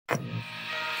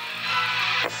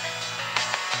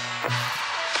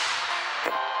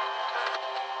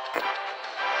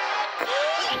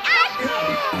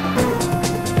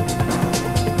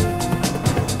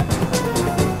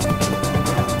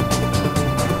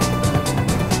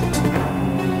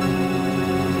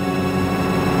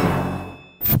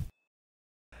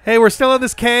Hey, we're still in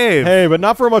this cave. Hey, but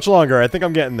not for much longer. I think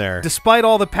I'm getting there. Despite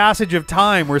all the passage of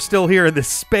time, we're still here in this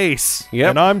space.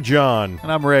 Yep. And I'm John.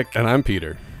 And I'm Rick. And I'm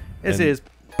Peter. This is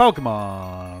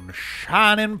Pokémon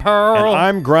Shining Pearl. And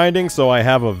I'm grinding, so I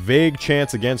have a vague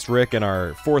chance against Rick in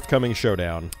our forthcoming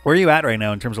showdown. Where are you at right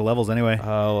now in terms of levels anyway? Like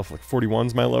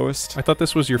 41's my lowest. I thought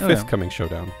this was your fifth coming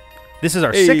showdown. This is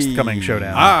our sixth coming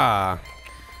showdown. Ah.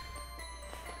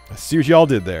 I see what y'all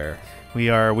did there. We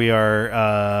are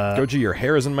Goji, your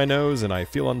hair is in my nose, and I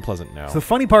feel unpleasant now. So the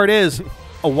funny part is,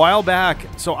 a while back,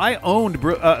 so I owned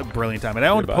Brilliant Diamond. I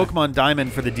owned Pokemon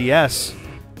Diamond for the DS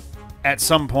at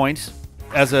some point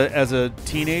as a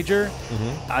teenager.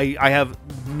 I have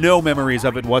no memories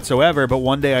of it whatsoever, but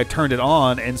one day I turned it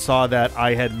on and saw that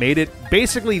I had made it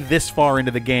basically this far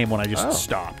into the game when I just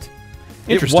stopped.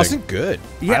 It wasn't good.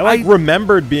 Yeah, I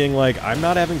remembered being like, I'm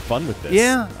not having fun with this.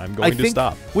 Yeah. I'm going to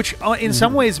stop. Which, in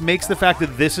some ways, makes the fact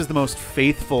that this is the most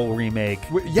faithful remake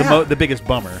the biggest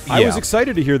bummer. I was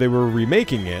excited to hear they were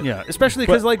remaking it. Yeah, especially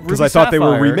because I thought they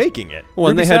were remaking it. Well,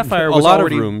 and Ruby they had Sapphire a was lot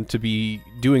already of room to be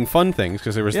doing fun things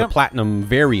because there was the platinum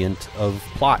variant of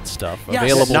plot stuff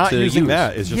available not to using use.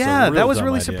 that is just yeah, a real that was dumb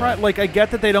really idea. surprising. Like, I get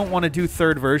that they don't want to do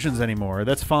third versions anymore.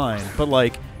 That's fine, but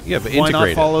like, but why not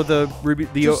integrate follow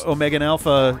the Omega and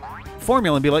Alpha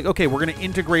formula and be like, okay, we're going to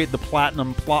integrate the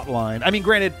platinum plot line. I mean,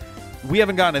 granted, we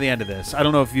haven't gotten to the end of this. I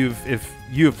don't know if you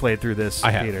have played through this,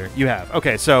 Peter. You have.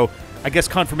 Okay, so I guess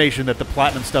confirmation that the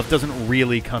platinum stuff doesn't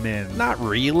really come in. Not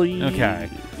really. Okay.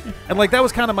 And like that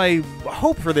was kind of my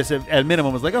hope for this at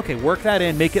minimum, was like, okay, work that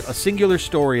in, make it a singular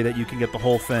story that you can get the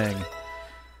whole thing.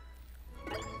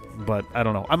 But I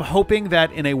don't know. I'm hoping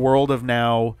that in a world of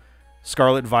now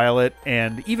Scarlet, Violet,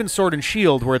 and even Sword and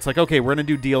Shield, where it's like, okay, we're going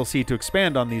to do DLC to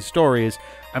expand on these stories,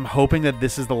 I'm hoping that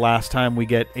this is the last time we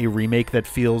get a remake that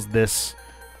feels this...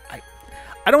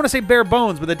 I don't want to say bare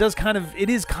bones, but it is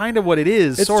kind of what it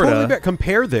is, It's sort of. totally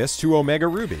compare this to Omega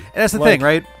Ruby. And that's the thing,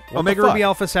 right? Omega Ruby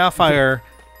Alpha Sapphire,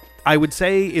 I would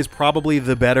say, is probably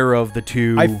the better of the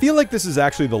two. I feel like this is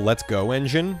actually the Let's Go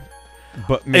engine,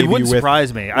 but maybe it wouldn't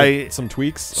surprise me. With some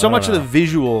tweaks. So much of the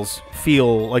visuals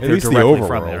feel like they're directly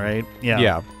from it, right?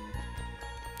 Yeah.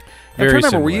 Very I'm trying to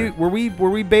similar. remember, were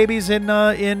we babies in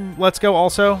Let's Go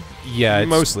also? Yeah, it's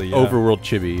mostly overworld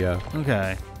chibi. Yeah.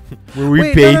 Okay. Were we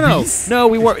Wait, babies? No,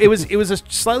 we were. It was a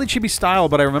slightly chibi style,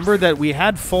 but I remember that we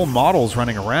had full models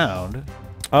running around.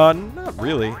 Not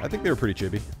really. I think they were pretty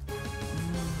chibi.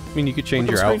 I mean, you could change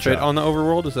your outfit on the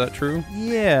overworld. Is that true?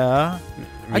 Yeah.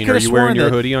 I mean, are you wearing your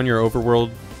hoodie on your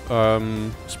overworld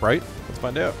sprite? Let's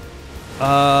find out.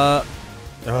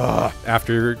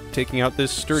 After taking out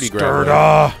this sturdy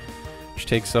grabber, which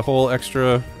takes a whole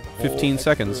extra 15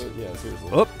 seconds. Yeah, seriously.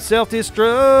 Oh,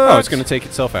 self-destruct. Oh, it's going to take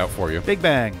itself out for you. Big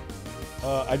bang.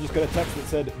 I just got a text that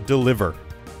said deliver.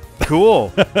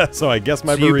 Cool. So I guess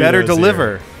my so you better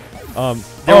deliver.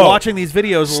 They're watching these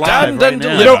videos live right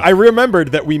now. You know, I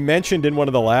remembered that we mentioned in one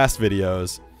of the last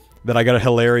videos that I got a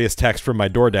hilarious text from my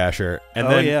DoorDasher, and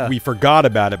then we forgot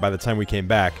about it by the time we came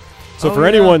back. So for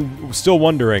anyone still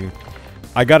wondering,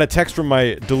 I got a text from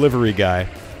my delivery guy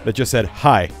that just said,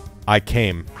 "Hi, I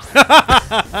came."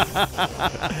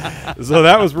 So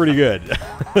that was pretty good.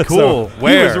 Cool. So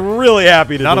he was really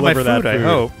happy to deliver that food. I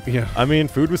hope. Yeah. I mean,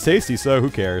 food was tasty, so who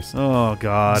cares? Oh,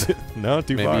 God. No,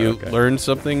 too far. Maybe you learned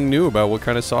something new about what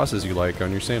kind of sauces you like on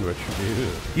your sandwich.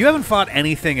 You haven't fought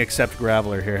anything except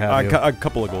Graveler here, have you? A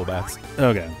couple of Golbats.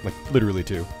 Okay. Like, literally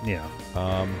 2. Yeah.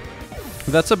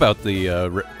 That's about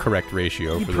the correct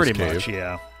ratio for this pretty cave. much,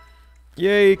 yeah.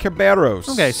 Yay, Caballeros.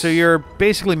 Okay, so you're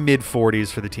basically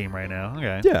mid-40s for the team right now.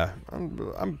 Okay. Yeah,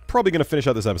 I'm probably going to finish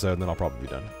out this episode, and then I'll probably be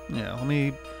done. Yeah,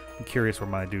 I'm curious where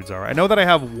my dudes are. I know that I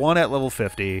have one at level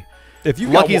 50. If you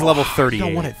Lucky's level 38. You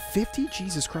got one at 50?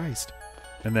 Jesus Christ.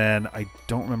 And then I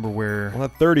don't remember where... Well,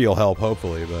 that 30 will help,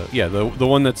 hopefully, but... Yeah, the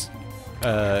one that's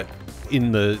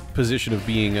in the position of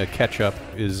being a catch-up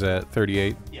is at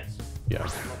 38? Yes. Yeah.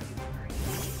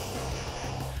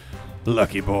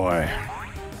 Lucky boy.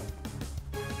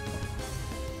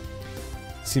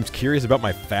 Seems curious about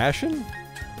my fashion?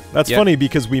 That's funny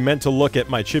because we meant to look at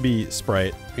my chibi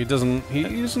sprite. He doesn't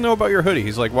know about your hoodie.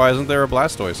 He's like, why isn't there a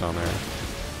Blastoise on there?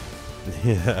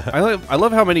 Yeah. I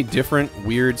love how many different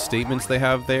weird statements they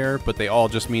have there, but they all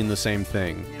just mean the same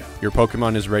thing. Your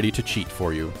Pokemon is ready to cheat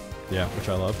for you. Yeah, which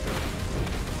I love.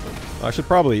 I should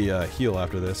probably heal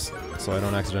after this, so I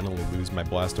don't accidentally lose my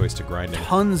Blastoise to grinding.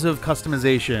 Tons of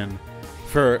customization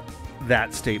for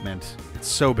that statement. It's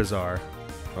so bizarre.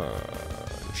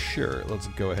 Sure, let's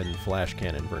go ahead and flash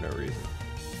cannon for no reason.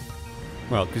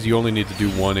 Well, because you only need to do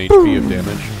 1 HP of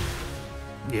damage.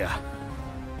 Yeah.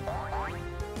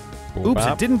 Boom, Oops,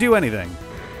 bop. it didn't do anything.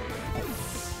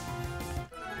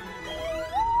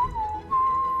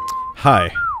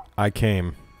 Hi, I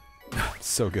came.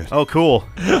 So good. Oh, cool.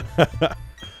 It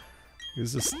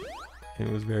was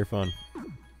very fun.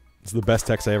 It's the best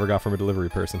text I ever got from a delivery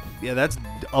person. Yeah, that's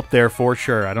up there for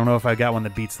sure. I don't know if I got one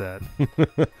that beats that.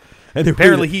 And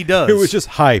apparently he does. It was just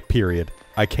hi, period.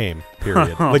 I came,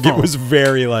 period. Like, it was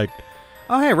very like...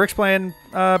 Oh, hey, Rick's playing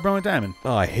Brilliant Diamond.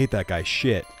 Oh, I hate that guy's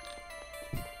shit.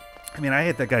 I mean, I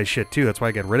hate that guy's shit, too. That's why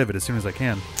I get rid of it as soon as I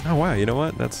can. Oh, wow. You know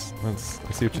what? I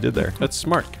see what you did there. That's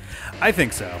smart. I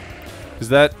think so. Because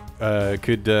that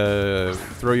could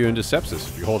throw you into sepsis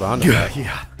if you hold on to that.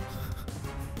 Yeah.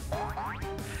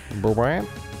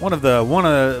 One of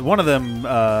them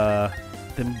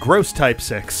gross type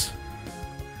 6.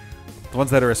 The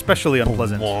ones that are especially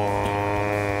unpleasant.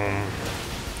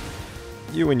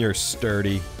 You and your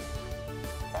sturdy.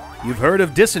 You've heard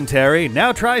of dysentery,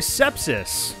 now try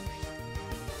sepsis.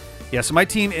 Yeah, so my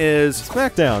team is...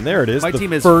 Smackdown, there it is. My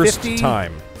team is first 50,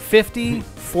 time. 50,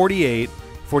 48,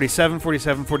 47,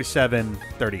 47, 47,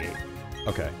 38.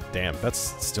 Okay, damn, that's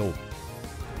still...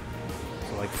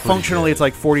 So like functionally, it's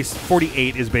like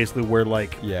 48 is basically where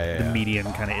like the median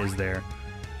kind of is there.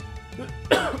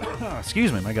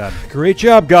 Excuse me, my God. Great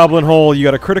job, Goblin Hole. You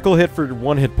got a critical hit for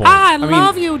 1 hit point. I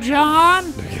love you, John.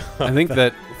 I think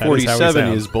that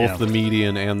 47 is both the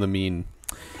median and the mean.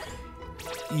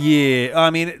 Yeah, I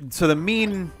mean, so the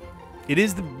mean, it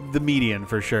is the median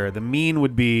for sure. The mean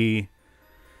would be,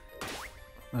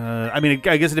 I mean,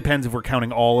 I guess it depends if we're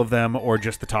counting all of them or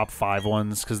just the top 5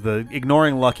 ones, because the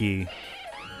ignoring Lucky,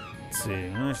 let's see,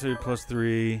 actually plus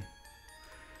 3.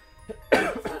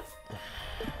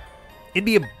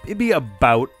 It'd be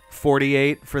about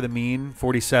 48 for the mean,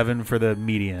 47 for the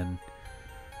median.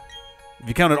 If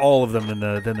you counted all of them,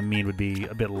 then the mean would be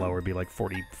a bit lower. It'd be like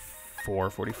 44,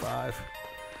 45.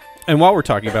 And while we're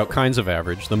talking about kinds of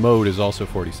average, the mode is also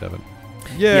 47.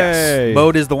 Yay! Yes.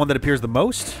 Mode is the one that appears the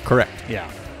most? Correct.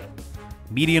 Yeah.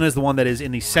 Median is the one that is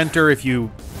in the center if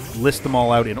you list them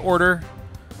all out in order.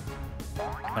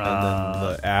 And then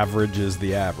the average is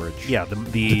the average. Yeah,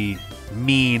 the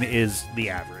mean is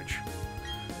the average.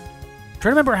 Try to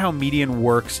remember how median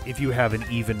works if you have an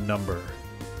even number.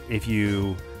 If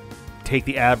you take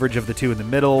the average of the two in the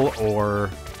middle, or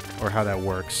how that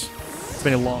works. It's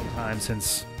been a long time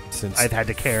since I've had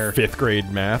to care. 5th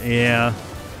grade math. Yeah.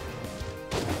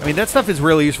 I mean, that stuff is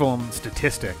really useful in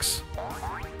statistics.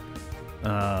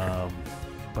 But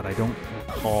I don't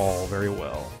recall very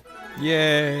well.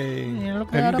 Yay.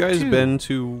 Have you guys been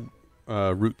to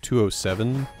Route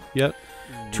 207 yet?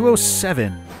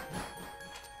 207.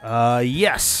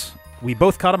 Yes. We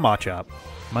both caught a Machop.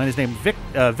 Mine is named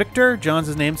Victor. John's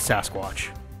is named Sasquatch.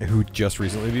 Who just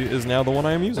recently is now the one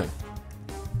I am using.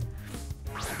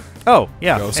 Oh,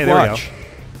 yeah. Go hey, Squatch.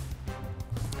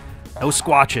 No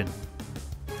squatching.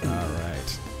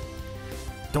 Alright.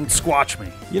 Don't squatch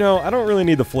me. You know, I don't really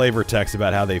need the flavor text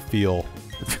about how they feel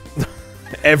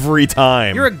every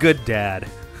time. You're a good dad.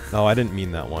 No, I didn't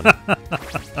mean that one.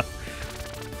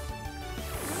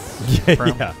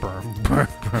 Yeah.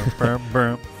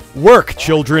 Work,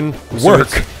 children. Work.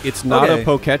 So it's not a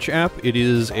Poketch app. It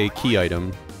is a key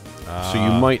item. So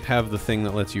you might have the thing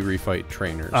that lets you refight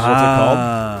trainers. What's it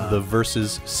called? The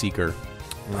Versus Seeker.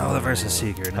 Oh, the Versus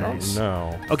Seeker. Nice.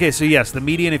 No. Okay, so yes, the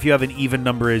median, if you have an even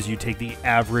number, is you take the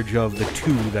average of the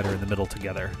two that are in the middle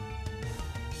together.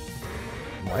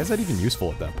 Why is that even useful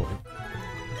at that point?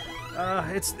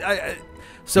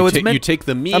 You take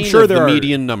the mean I'm sure of there the are,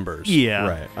 median numbers. Yeah.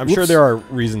 Right. I'm sure there are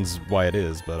reasons why it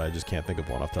is, but I just can't think of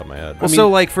one off the top of my head. Well, so,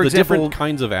 like, for example, different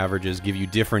kinds of averages give you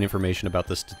different information about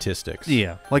the statistics.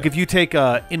 Yeah. Like, if you take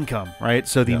income, right?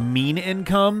 So the mean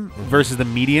income versus the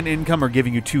median income are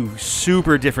giving you two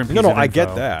super different pieces of info. I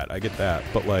get that.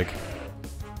 But, like...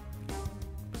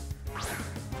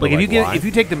 Like, if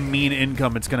you take the mean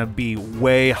income, it's going to be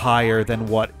way higher than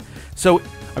what... So...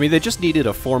 I mean, they just needed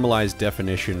a formalized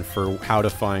definition for how to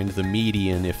find the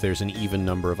median if there's an even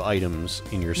number of items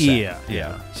in your set.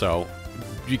 Yeah. So,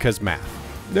 because math.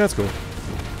 That's cool.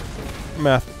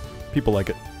 Math. People like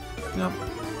it. Yep.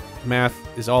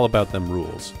 Math is all about them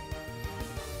rules.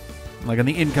 Like on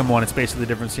the income one, it's basically the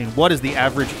difference between what is the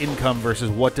average income versus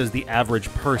what does the average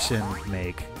person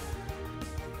make.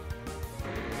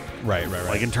 Right.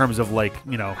 Like in terms of like,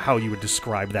 you know, how you would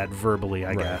describe that verbally,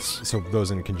 I guess. So those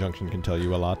in conjunction can tell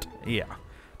you a lot. Yeah.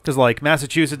 Because like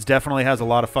Massachusetts definitely has a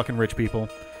lot of fucking rich people.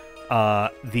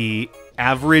 The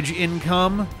average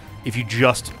income, if you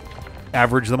just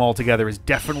average them all together, is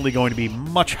definitely going to be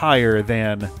much higher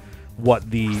than what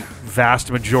the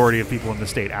vast majority of people in the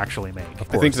state actually make.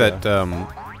 I think that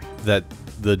that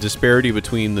the disparity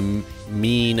between the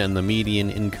mean and the median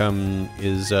income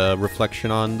is a reflection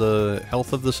on the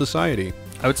health of the society.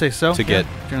 I would say so. To get,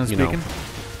 generally you speaking. know,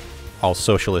 all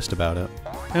socialist about it.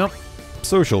 Yep.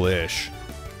 Social-ish.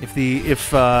 If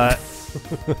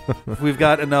we've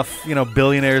got enough,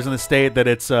 billionaires in the state that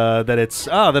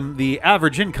the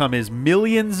average income is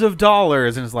millions of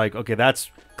dollars, and it's like, okay, that's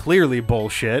clearly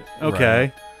bullshit.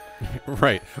 Okay.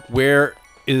 Right. Where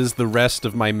is the rest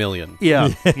of my million?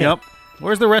 Yeah. Yep.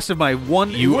 Where's the rest of my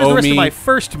where's the rest of my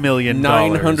first $1 million?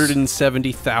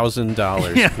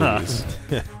 $970,000,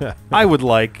 please. I would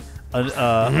like a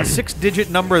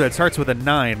 6-digit number that starts with a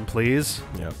 9, please.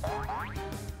 Yep.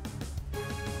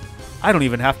 I don't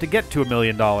even have to get to $1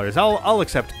 million. I'll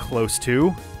accept close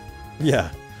to.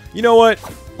 Yeah. You know what?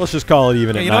 Let's just call it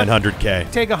even at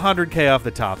 900K. Take 100K off the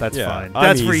top. That's fine. I'm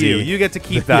That's for easy. you. You get to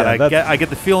keep that. Yeah, I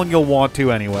get the feeling you'll want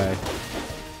to anyway.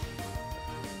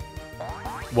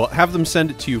 Well, have them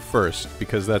send it to you first,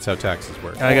 because that's how taxes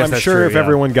work. I guess I'm that's sure true, if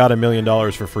everyone got $1 million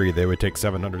for free, they would take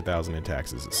 $700,000 in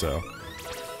taxes. So,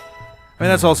 I mean,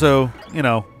 that's also,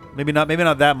 maybe not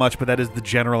that much, but that is the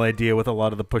general idea with a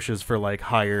lot of the pushes for like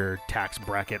higher tax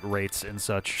bracket rates and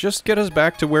such. Just get us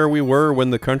back to where we were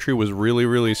when the country was really,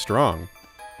 really strong.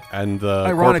 And the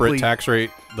corporate tax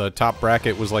rate, the top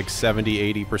bracket was like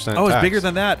 70-80% Oh, it's tax. bigger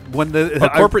than that. When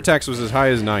the corporate tax was as high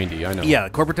as 90, I know. Yeah,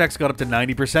 corporate tax got up to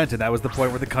 90%, and that was the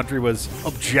point where the country was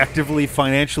objectively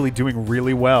financially doing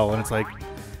really well. And it's like,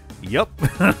 yep.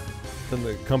 then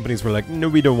the companies were like, no,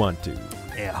 we don't want to.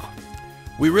 Yeah.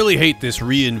 We really hate this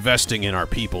reinvesting in our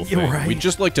people thing. Right. We'd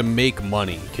just like to make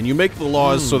money. Can you make the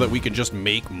laws so that we can just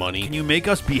make money? Can you make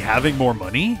us be having more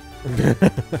money?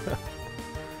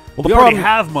 Well, we already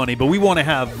have money, but we want to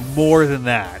have more than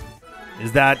that.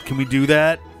 Can we do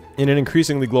that? In an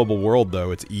increasingly global world,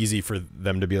 though, it's easy for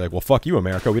them to be like, well, fuck you,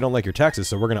 America. We don't like your taxes,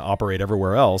 so we're going to operate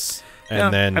everywhere else.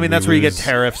 And then that's where you get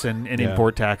tariffs and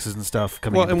import taxes and stuff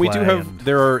coming into play. Well, and we do have,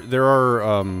 there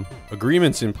are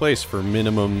agreements in place for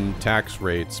minimum tax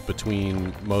rates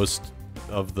between most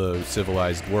of the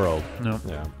civilized world. No.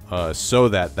 Yeah. So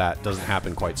that doesn't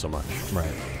happen quite so much.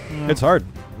 Right. It's hard.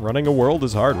 Running a world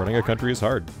is hard. Running a country is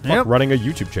hard. Fuck, running a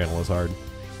YouTube channel is hard.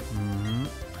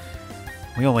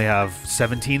 We only have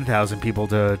 17,000 people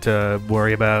to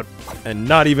worry about. And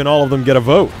not even all of them get a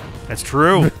vote. That's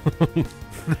true.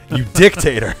 You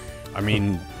dictator. I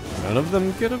mean, none of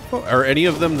them get a vote. Or any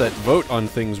of them that vote on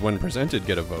things when presented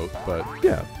get a vote, but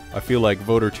yeah. I feel like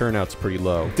voter turnout's pretty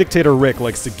low. Dictator Rick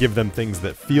likes to give them things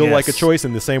that feel like a choice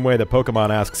in the same way that Pokemon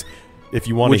asks, if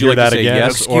you want to hear that again.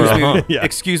 Yes or yeah.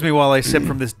 Excuse me while I sip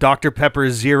from this Dr. Pepper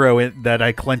Zero that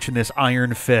I clench in this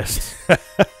iron fist.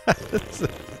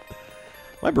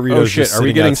 My burrito's just are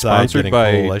we getting sponsored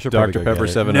by Dr. Pepper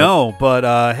 7 Up? No,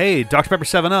 but hey, Dr. Pepper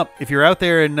 7 Up, if you're out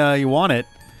there and you want it,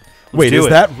 wait, is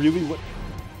that really what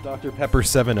Dr. Pepper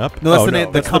 7 Up? No,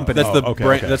 that's the company. That's the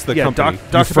brand. That's the company.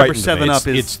 Dr. Pepper 7 Up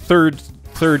is it's third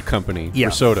company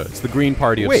for soda. It's the green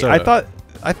party of soda. Wait,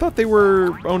 I thought they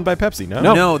were owned by Pepsi.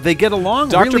 No, they get along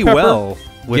Dr. really Pepper well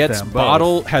with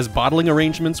them. has bottling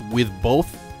arrangements with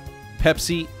both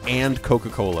Pepsi and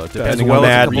Coca-Cola, depending as well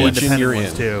on as the region you're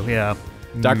in. Too. Yeah.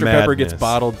 Dr. Pepper gets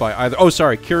bottled by either. Oh,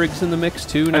 sorry, Keurig's in the mix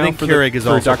too. Now I think Keurig is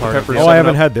also Dr. part of Pepper. Oh, I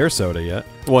haven't had their soda yet.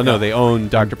 Well, no, they own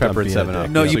Dr. Pepper and 7 Up.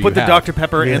 No, you put the Dr.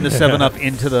 Pepper and the 7 Up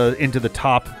into the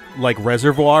top like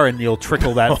reservoir, and you'll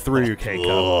trickle that through your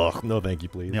K-Cup. No, thank you,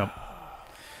 please. Yep.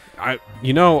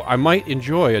 I might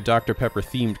enjoy a Dr. Pepper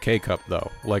themed K-Cup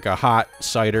though, like a hot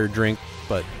cider drink,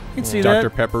 but can see Dr.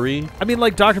 that. Peppery. I mean,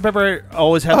 like Dr. Pepper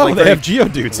always had they have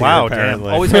Geodudes here, wow, apparently.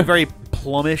 damn. Always had very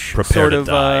plumish Prepare sort to of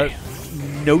die.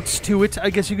 Notes to it, I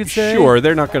guess you could say. Sure,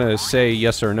 they're not going to say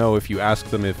yes or no if you ask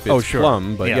them if it's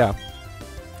plum, but yeah.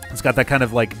 It's got that kind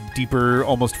of like deeper,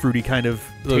 almost fruity kind of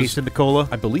taste in the cola.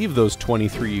 I believe those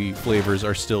 23 flavors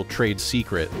are still trade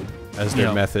secret as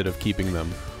their method of keeping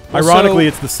them. Ironically,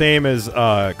 it's the same as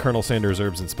Colonel Sanders'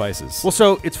 Herbs and Spices. Well,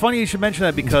 so it's funny you should mention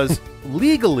that because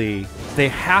legally they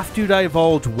have to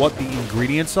divulge what the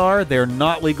ingredients are. They're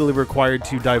not legally required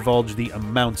to divulge the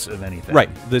amounts of anything. Right.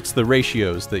 It's the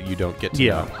ratios that you don't get to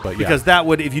know. But because that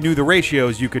would, if you knew the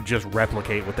ratios, you could just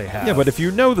replicate what they have. Yeah, but if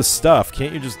you know the stuff,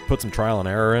 can't you just put some trial and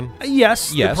error in?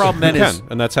 Yes. The problem then is...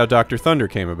 And that's how Dr. Thunder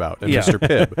came about, and Mr.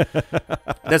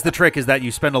 Pibb. That's the trick, is that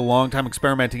you spend a long time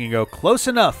experimenting and go, close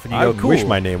enough, and you go, cool. I wish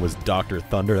my name was Dr.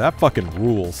 Thunder. That fucking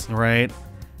rules. Right.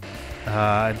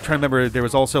 I'm trying to remember, there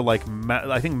was also, like,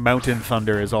 I think Mountain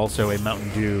Thunder is also a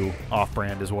Mountain Dew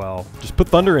off-brand as well. Just put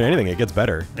Thunder in anything, it gets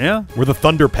better. Yeah. We're the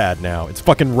Thunder Pad now. It's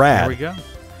fucking rad. There we go.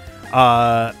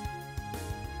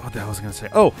 What the hell was I going to say?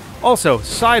 Oh, also,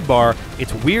 sidebar,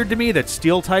 it's weird to me that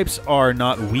steel types are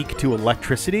not weak to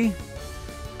electricity.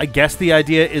 I guess the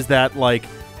idea is that, like,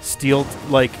 steel,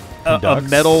 like, a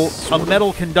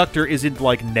metal conductor isn't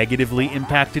like negatively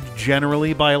impacted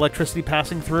generally by electricity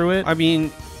passing through it. I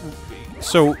mean,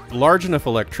 so large enough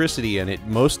electricity, and it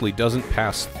mostly doesn't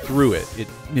pass through it.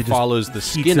 It follows the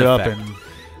skin effect.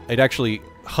 It actually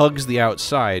hugs the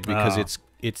outside because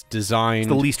it's designed. It's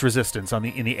the least resistance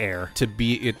in the air to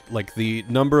be like the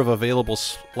number of available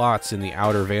slots in the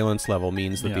outer valence level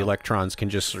means that the electrons can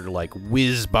just sort of like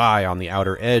whiz by on the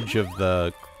outer edge of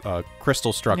the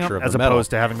crystal structure of the metal, as opposed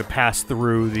to having to pass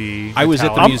through the. I was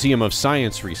at the Museum of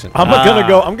Science recently. I'm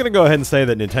gonna go ahead and say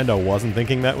that Nintendo wasn't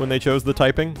thinking that when they chose the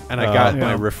typing, and I got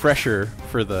my refresher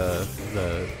for the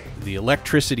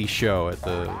electricity show at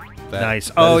the. Nice.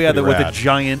 With the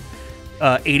giant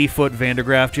 80-foot Van de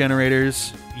Graaff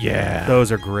generators. Yeah,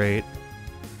 those are great.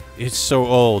 It's so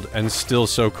old and still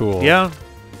so cool. Yeah,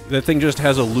 that thing just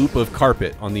has a loop of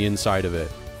carpet on the inside of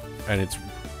it, and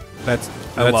that's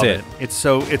it. It's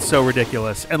so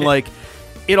ridiculous, and like,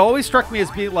 it always struck me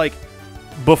as being like,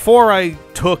 before I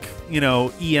took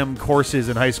EM courses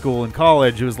in high school and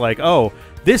college, it was like, oh,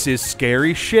 this is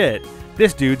scary shit.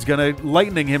 This dude's gonna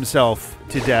lightning himself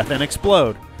to death and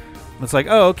explode. It's like,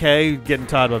 oh, okay, getting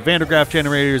taught about Van de Graaff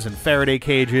generators and Faraday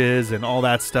cages and all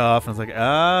that stuff. And it's like,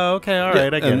 oh, okay, all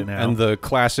right, I get it now. And the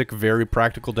classic, very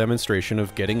practical demonstration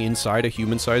of getting inside a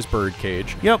human-sized bird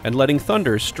cage and letting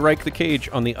thunder strike the cage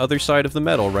on the other side of the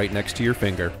metal right next to your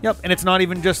finger. Yep, and it's not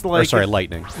even just like...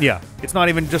 lightning. Yeah, it's not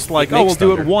even just like, oh, we'll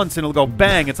do it once and it'll go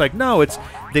bang. It's like, no,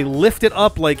 they lift it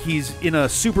up like he's in a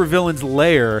supervillain's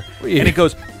lair, and it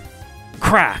goes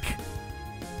crack,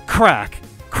 crack,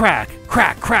 crack,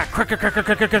 crack, crack, crack, crack,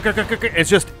 crack, crack, crack, crack, crack. It's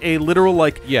just a literal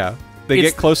like. Yeah, they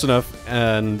get close enough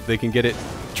and they can get it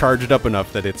charged up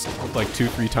enough that it's like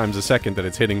 2-3 times a second that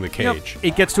it's hitting the cage. Yep.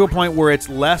 It gets to a point where it's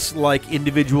less like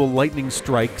individual lightning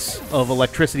strikes of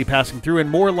electricity passing through, and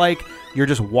more like you're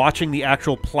just watching the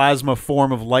actual plasma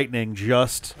form of lightning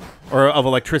or of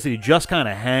electricity just kind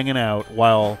of hanging out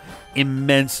while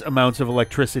immense amounts of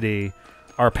electricity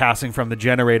are passing from the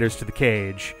generators to the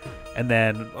cage. And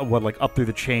then, up through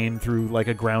the chain through, like,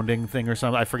 a grounding thing or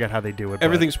something? I forget how they do it.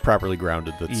 Everything's properly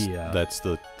grounded. That's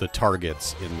the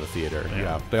targets in the theater.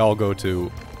 Yeah. They all go to...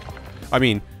 I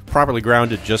mean, properly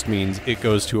grounded just means it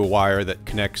goes to a wire that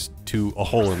connects to a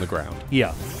hole in the ground.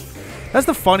 Yeah. That's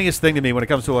the funniest thing to me when it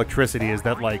comes to electricity is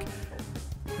that, like,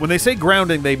 when they say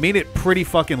grounding, they mean it pretty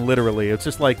fucking literally. It's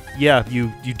just like, yeah, you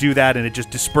do that and it just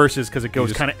disperses because it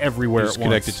goes kind of everywhere at once.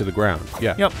 Connected to the ground.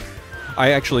 Yeah. Yep.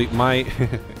 I actually...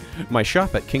 My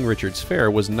shop at King Richard's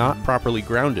Fair was not properly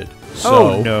grounded.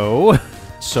 Oh, no.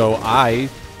 So I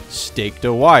staked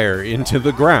a wire into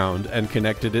the ground and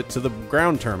connected it to the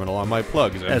ground terminal on my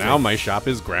plugs, and now my shop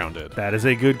is grounded. That is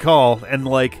a good call. And,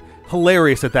 like,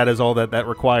 hilarious that is all that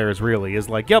requires, really, is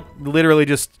like, yep, literally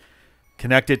just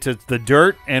connect it to the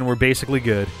dirt, and we're basically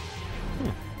good.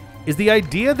 Is the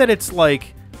idea that it's,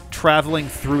 like, traveling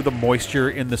through the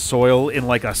moisture in the soil in,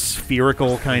 like, a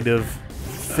spherical kind of...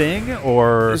 thing,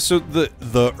 or so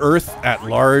the Earth at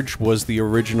large was the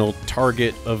original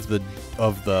target of the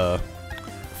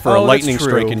for a lightning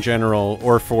strike in general,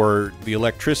 or for the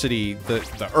electricity.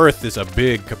 The Earth is a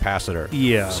big capacitor.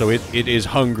 Yeah. So it is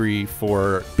hungry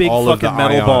for big all fucking of the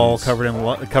metal ions. Ball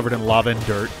covered in lava and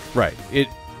dirt. Right.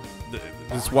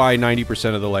 That's why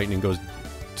 90% of the lightning goes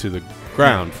to the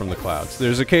ground from the clouds.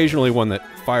 There's occasionally one that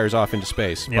fires off into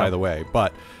space, by the way,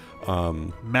 but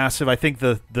massive. I think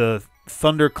the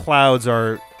thunder clouds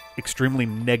are extremely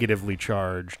negatively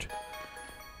charged.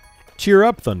 Cheer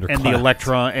up, thunderclouds.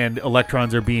 And the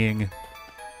electrons are being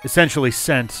essentially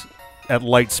sent at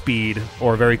light speed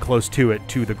or very close to it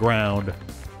to the ground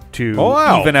to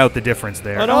even out the difference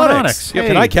there. An Onix. Hey.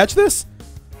 Can I catch this?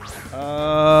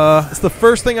 It's the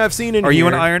first thing I've seen in here. Are you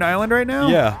in Iron Island right now?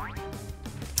 Yeah.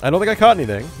 I don't think I caught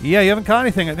anything. Yeah, you haven't caught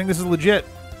anything. I think this is legit.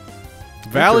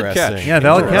 Valid catch. Yeah,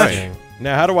 valid catch.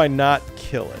 Now, how do I not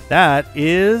kill it? That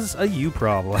is a you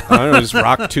problem. I don't know, is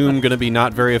Rock Tomb going to be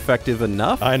not very effective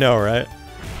enough? I know, right?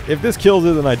 If this kills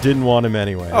it, then I didn't want him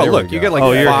anyway. Oh, there look, you get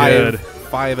like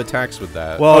five attacks with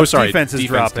that. Well, sorry, defense is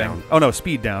dropping. Down. Oh, no,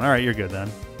 speed down. All right, you're good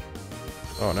then.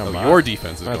 Oh, no, your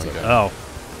defense is going down. Oh.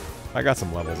 I got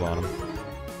some levels on him.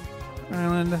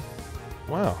 Island.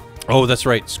 Wow. Oh, that's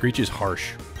right. Screech is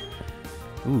harsh.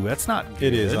 Ooh, that's not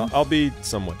good. It is. I'll be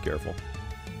somewhat careful.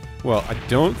 Well, I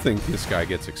don't think this guy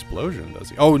gets explosion, does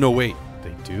he? Oh, no, wait.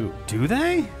 They do. Do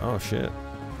they? Oh, shit.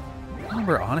 I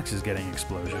remember Onix is getting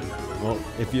explosion. Well,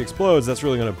 if he explodes, that's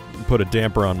really going to put a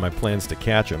damper on my plans to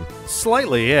catch him.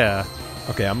 Slightly, yeah.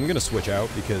 Okay, I'm going to switch out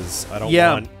because I don't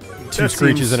want two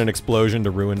Screeches and an explosion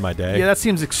to ruin my day. Yeah, that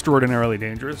seems extraordinarily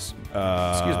dangerous.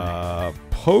 Excuse me.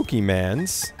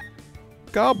 Pokemans,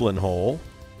 Goblin Hole,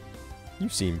 You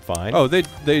seem fine. Oh, they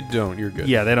don't. You're good.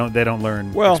 Yeah, they don't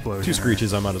learn. Well, explosion 2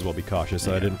 screeches. I might as well be cautious.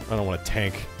 So I don't want to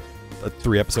tank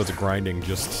 3 episodes of grinding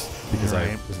just because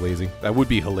I was lazy. That would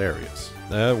be hilarious.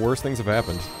 Worse things have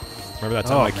happened. Remember that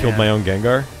time Oh, I killed man. my own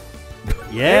Gengar?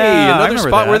 Yeah, Hey, I another remember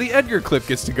spot that. where the Edgar clip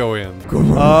gets to go in.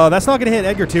 That's not gonna hit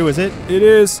Edgar 2, is it? It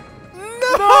is.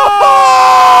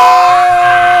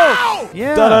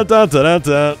 Yeah. Dun, dun, dun, dun,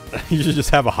 dun. You should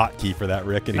just have a hotkey for that,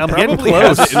 Rick. And I'm he getting Probably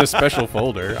close. has it in a special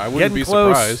folder. I wouldn't Getting be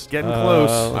close. surprised. Getting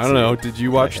close. I don't know. Did you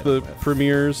watch the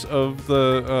premieres of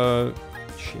the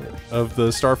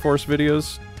Star Force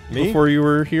videos Me? before you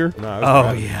were here? No, I was Oh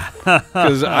driving. yeah.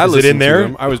 Because I Is it listened in there? to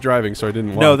them. I was driving, so I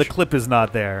didn't watch. No, the clip is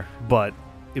not there, but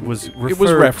it was it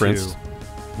was referenced. to.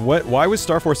 What? Why was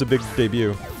Star Force a big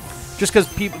debut? Just because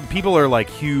people are like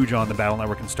huge on the Battle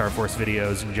Network and Star Force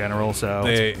videos in general, so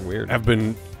They weird. have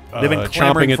been they've been chomping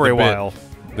clamoring at for the a bit. while.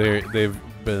 They've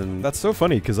been. That's so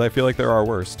funny because I feel like they're our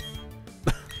worst.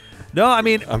 No, I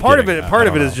mean I'm part kidding. of it I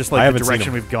don't is know. just I like the haven't seen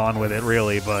direction them. we've gone with it,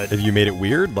 really. But Have you made it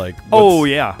weird? Like, oh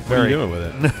what's- yeah, what are you doing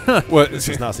with it? What? This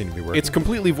does not seem to be working. It's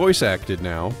completely voice acted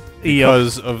now Yep.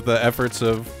 because of the efforts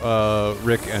of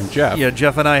Rick and Jeff. Yeah,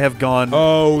 Jeff and I have gone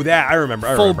Oh, that I remember.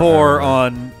 I full remember, bore I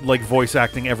remember. on like voice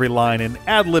acting every line and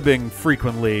ad-libbing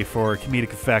frequently for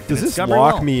comedic effect. Does and it's this gone very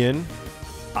lock well. me in?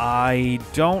 I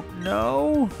don't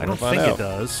know. I don't find think out. it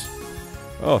does.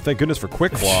 Oh, thank goodness for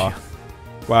Quick Claw.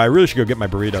 Wow, I really should go get my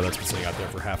burrito that's been sitting out there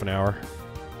for half an hour.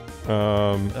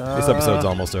 This episode's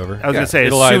almost over. I was gonna say, as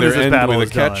it'll soon either as this end battle with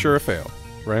is a catch done. or a fail,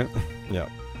 right? Yeah.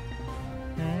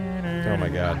 Oh my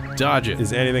god. Dodge it.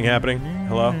 Is anything happening?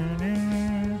 Hello?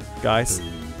 Guys?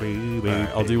 Alright,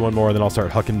 I'll do one more and then I'll start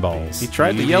hucking balls. He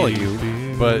tried to yell at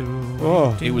you, but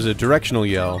Oh. it was a directional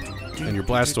yell, and your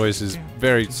Blastoise is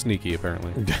very sneaky,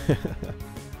 apparently.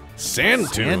 Sand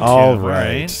Sand Tomb. All Tomb, right.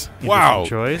 Interesting Wow.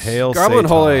 choice. Hail Goblin Satan.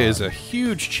 Hole is a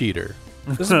huge cheater.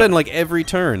 This has been like every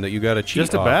turn that you got to cheat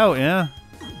Just off. about, yeah.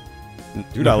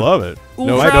 Dude, I love it.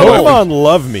 No, My no, Pokemon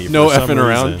love me. no for some effing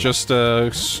around, reason. just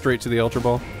straight to the Ultra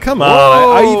Ball. Come on.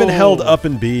 I even held up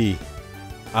and B.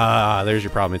 Ah, there's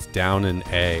your problem. It's down in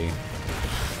A.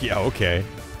 Yeah, okay.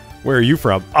 Where are you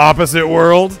from? Opposite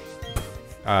world?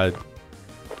 The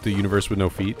universe with no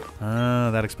feet.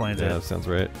 That explains Yeah, it. that sounds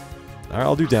right. All right,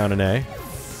 I'll do down an A.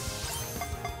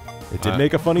 It did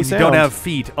make a funny When you sound. don't have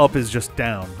feet, up is just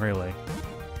down, really.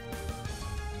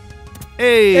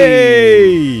 Hey!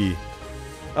 Hey!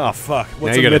 Oh, fuck.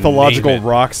 What's you a gotta mythological name it.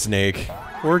 rock snake?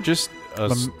 Or just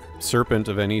a serpent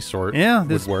of any sort Yeah, would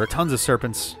there's work. tons of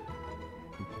serpents.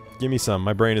 Give me some.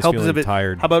 My brain is Help us a feeling bit.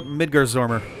 tired. How about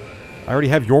Midgarzormer? I already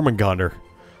have Jormungandr.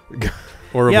 Yeah,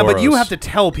 but you Ouroboros. have to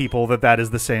tell people that that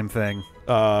is the same thing.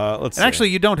 Let's see. And actually,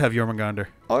 you don't have Jormungandr.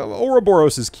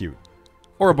 Ouroboros is cute.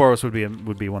 Ouroboros would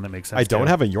be one that makes sense. I don't too.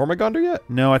 have a Jormungandr yet?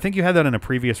 No, I think you had that in a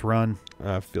previous run.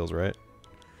 Feels right.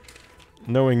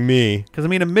 Knowing me, Because I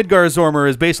mean, a Midgarzormer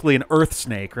is basically an earth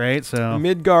snake, right? So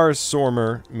Midgar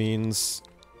Sormer means...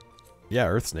 Yeah,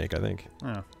 earth snake, I think.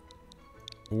 Oh.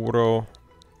 Uro...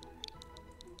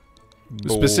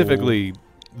 Specifically,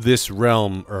 this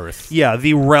realm Earth. yeah,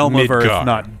 the realm of Midgar. Earth,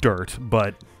 not dirt,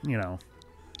 but you know.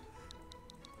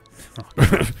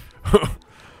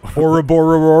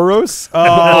 Ouroboros?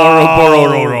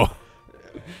 Ouroboros.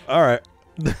 All right.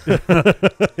 That's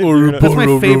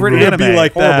my favorite It'll anime. be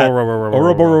like that.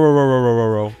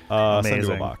 Ouroboros. Send to a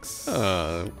Amazing. box.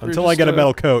 We're Until I just, get a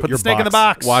metal coat, Put your the snake in the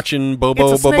box. Watching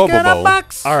Bobo It's a snake Bobo in a Bobo.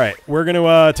 box. All right, we're going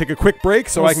to take a quick break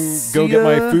so We'll I can see go get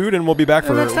my ya food, and we'll be back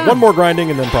for next time. one more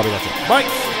grinding, and then probably that's it.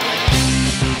 Bye.